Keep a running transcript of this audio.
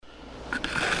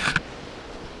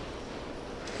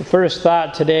The first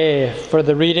thought today for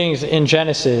the readings in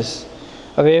Genesis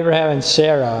of Abraham and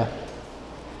Sarah.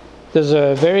 There's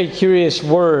a very curious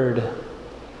word.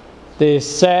 They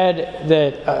said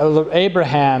that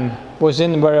Abraham was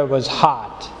in where it was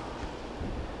hot.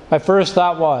 My first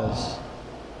thought was,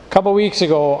 a couple weeks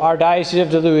ago, our Diocese of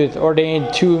Duluth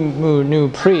ordained two new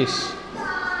priests,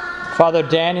 Father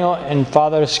Daniel and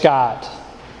Father Scott.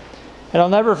 And I'll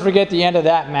never forget the end of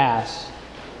that Mass,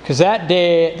 because that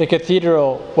day the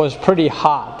cathedral was pretty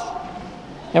hot.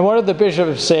 And what did the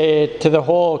bishop say to the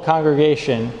whole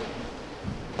congregation?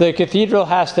 The cathedral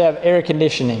has to have air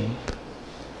conditioning.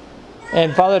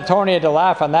 And Father Tony had to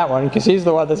laugh on that one, because he's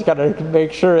the one that's got to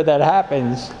make sure that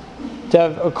happens. To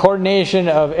have a coordination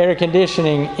of air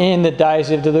conditioning in the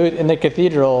Diocese of Duluth, in the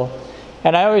cathedral.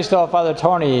 And I always tell Father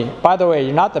Tony, by the way,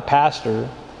 you're not the pastor.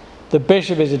 The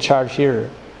bishop is in charge here.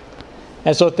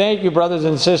 And so thank you, brothers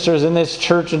and sisters in this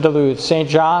church in Duluth. St.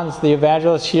 John's, the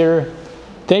evangelist here,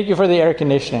 thank you for the air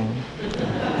conditioning.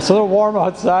 It's a little warm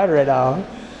outside right now.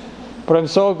 But I'm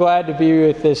so glad to be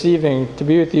with this evening, to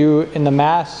be with you in the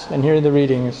Mass and hearing the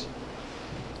readings.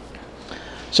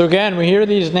 So again, we hear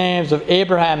these names of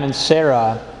Abraham and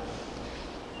Sarah.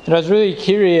 And I was really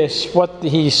curious what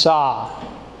he saw.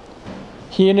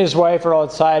 He and his wife are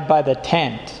outside by the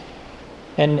tent.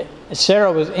 And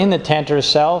Sarah was in the tent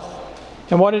herself.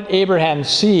 And what did Abraham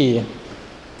see?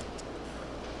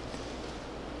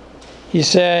 He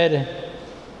said,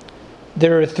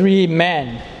 there are three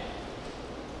men.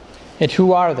 And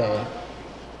who are they?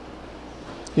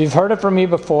 You've heard it from me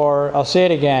before. I'll say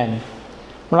it again.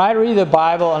 When I read the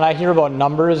Bible and I hear about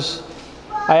numbers,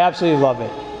 I absolutely love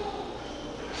it.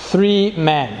 Three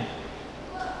men.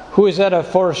 Who is that a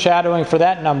foreshadowing for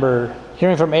that number?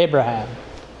 Hearing from Abraham.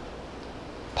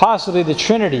 Possibly the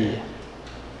Trinity.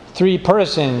 Three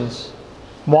persons,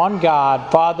 one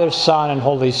God, Father, Son, and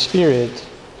Holy Spirit.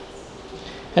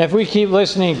 And if we keep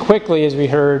listening quickly as we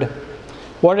heard,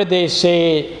 what did they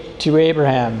say to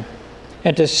Abraham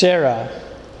and to Sarah,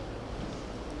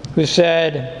 who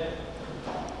said,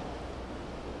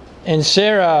 and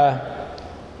Sarah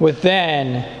would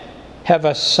then have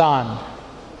a son.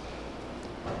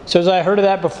 So as I heard of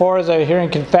that before, as I was hearing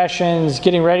confessions,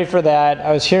 getting ready for that,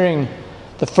 I was hearing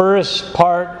the first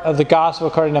part of the Gospel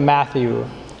according to Matthew.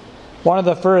 One of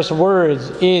the first words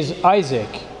is Isaac.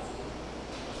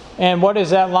 And what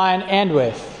does that line end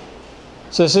with?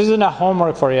 So this isn't a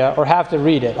homework for you, or have to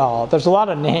read it all. There's a lot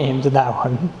of names in that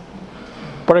one.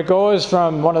 But it goes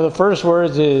from, one of the first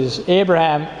words is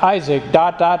Abraham, Isaac, ...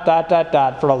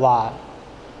 for a lot.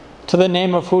 To the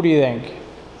name of who do you think?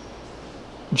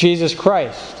 Jesus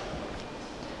Christ.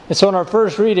 And so in our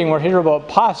first reading, we're hearing about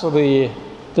possibly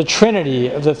the Trinity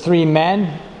of the three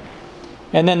men,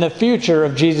 and then the future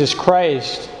of Jesus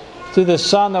Christ through the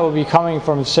Son that will be coming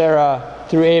from Sarah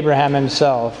through Abraham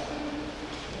himself.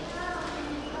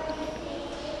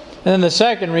 And then the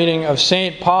second reading of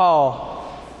St. Paul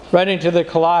writing to the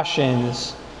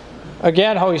Colossians.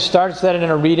 Again, how he starts that in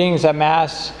our readings at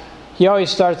Mass, he always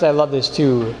starts, I love this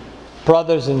too,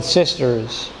 brothers and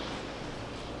sisters.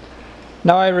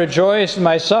 Now I rejoice in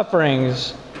my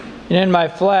sufferings, and in my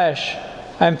flesh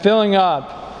I'm filling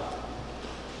up.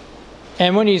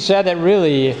 And when he said that,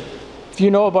 really, if you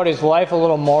know about his life a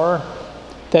little more,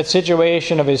 that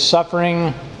situation of his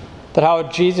suffering, that how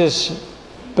Jesus,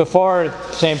 before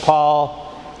St. Paul,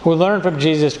 who learned from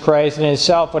Jesus Christ and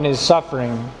himself in his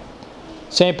suffering.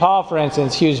 St. Paul, for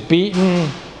instance, he was beaten,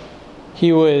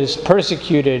 he was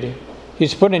persecuted, he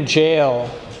was put in jail.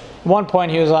 At one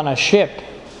point he was on a ship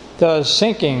that was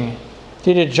sinking.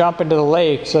 He had to jump into the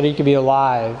lake so that he could be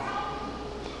alive.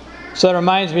 So that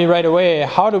reminds me right away,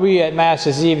 how do we at Mass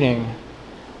this evening,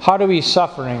 how do we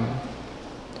suffering?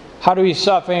 How do we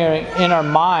suffer in our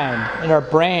mind, in our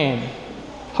brain?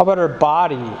 How about our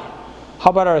body?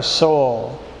 How about our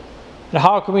soul? And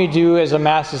how can we do as a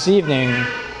Mass this evening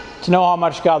to know how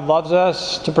much God loves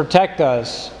us, to protect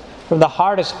us from the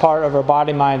hardest part of our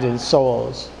body, minds, and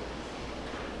souls?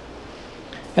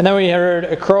 And then we heard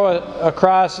a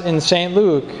cross in St.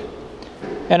 Luke.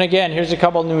 And again, here's a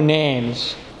couple new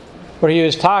names, where he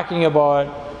was talking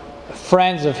about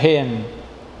friends of him,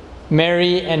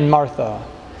 Mary and Martha.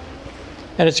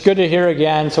 And it's good to hear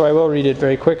again, so I will read it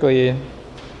very quickly.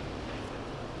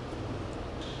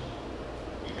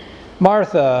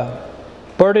 Martha,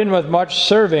 burdened with much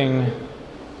serving,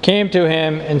 came to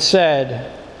him and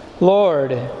said, Lord,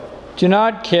 do you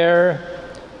not care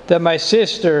that my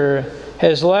sister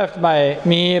has left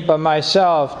me by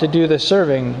myself to do the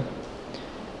serving?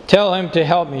 Tell him to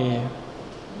help me.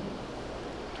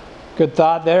 Good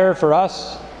thought there for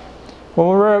us. When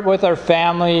we're with our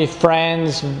family,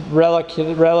 friends,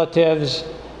 relatives,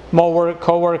 more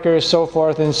co-workers, so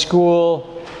forth, in school,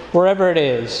 wherever it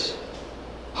is.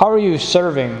 How are you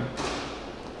serving?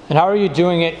 And how are you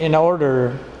doing it in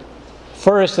order?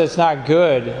 First, that's not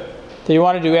good, that you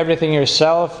want to do everything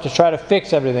yourself to try to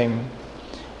fix everything.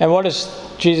 And what is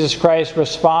Jesus Christ's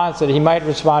response? That he might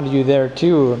respond to you there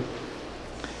too.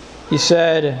 He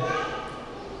said,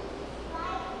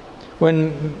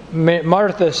 when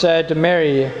Martha said to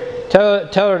Mary, tell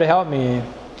her to help me,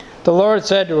 the Lord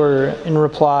said to her in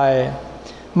reply,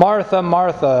 Martha,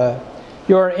 Martha,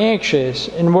 you are anxious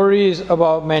and worries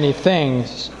about many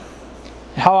things.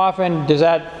 How often does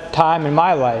that time in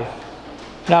my life,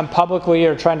 when I'm publicly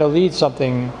or trying to lead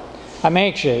something, I'm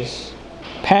anxious,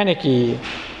 panicky,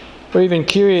 or even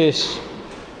curious,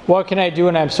 what can I do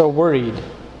when I'm so worried?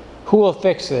 Who will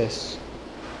fix this?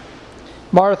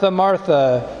 Martha,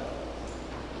 Martha,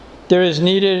 there is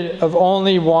needed of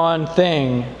only one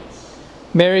thing.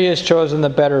 Mary has chosen the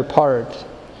better part.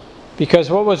 Because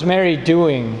what was Mary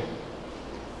doing?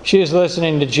 She is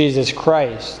listening to Jesus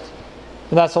Christ.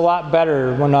 And that's a lot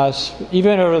better when us,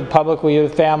 even publicly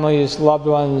with families, loved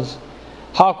ones,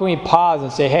 how can we pause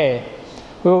and say, hey,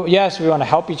 well, yes, we want to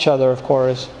help each other, of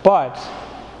course, but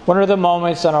what are the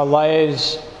moments in our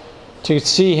lives to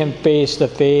see him face to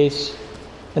face?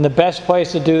 And the best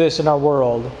place to do this in our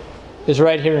world is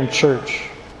right here in church.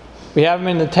 We have him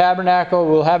in the tabernacle,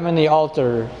 we'll have him in the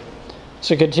altar.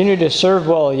 So continue to serve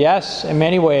well, yes, in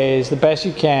many ways, the best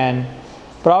you can.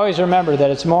 But always remember that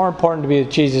it's more important to be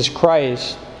with Jesus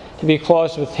Christ, to be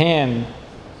close with him,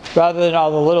 rather than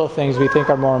all the little things we think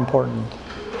are more important.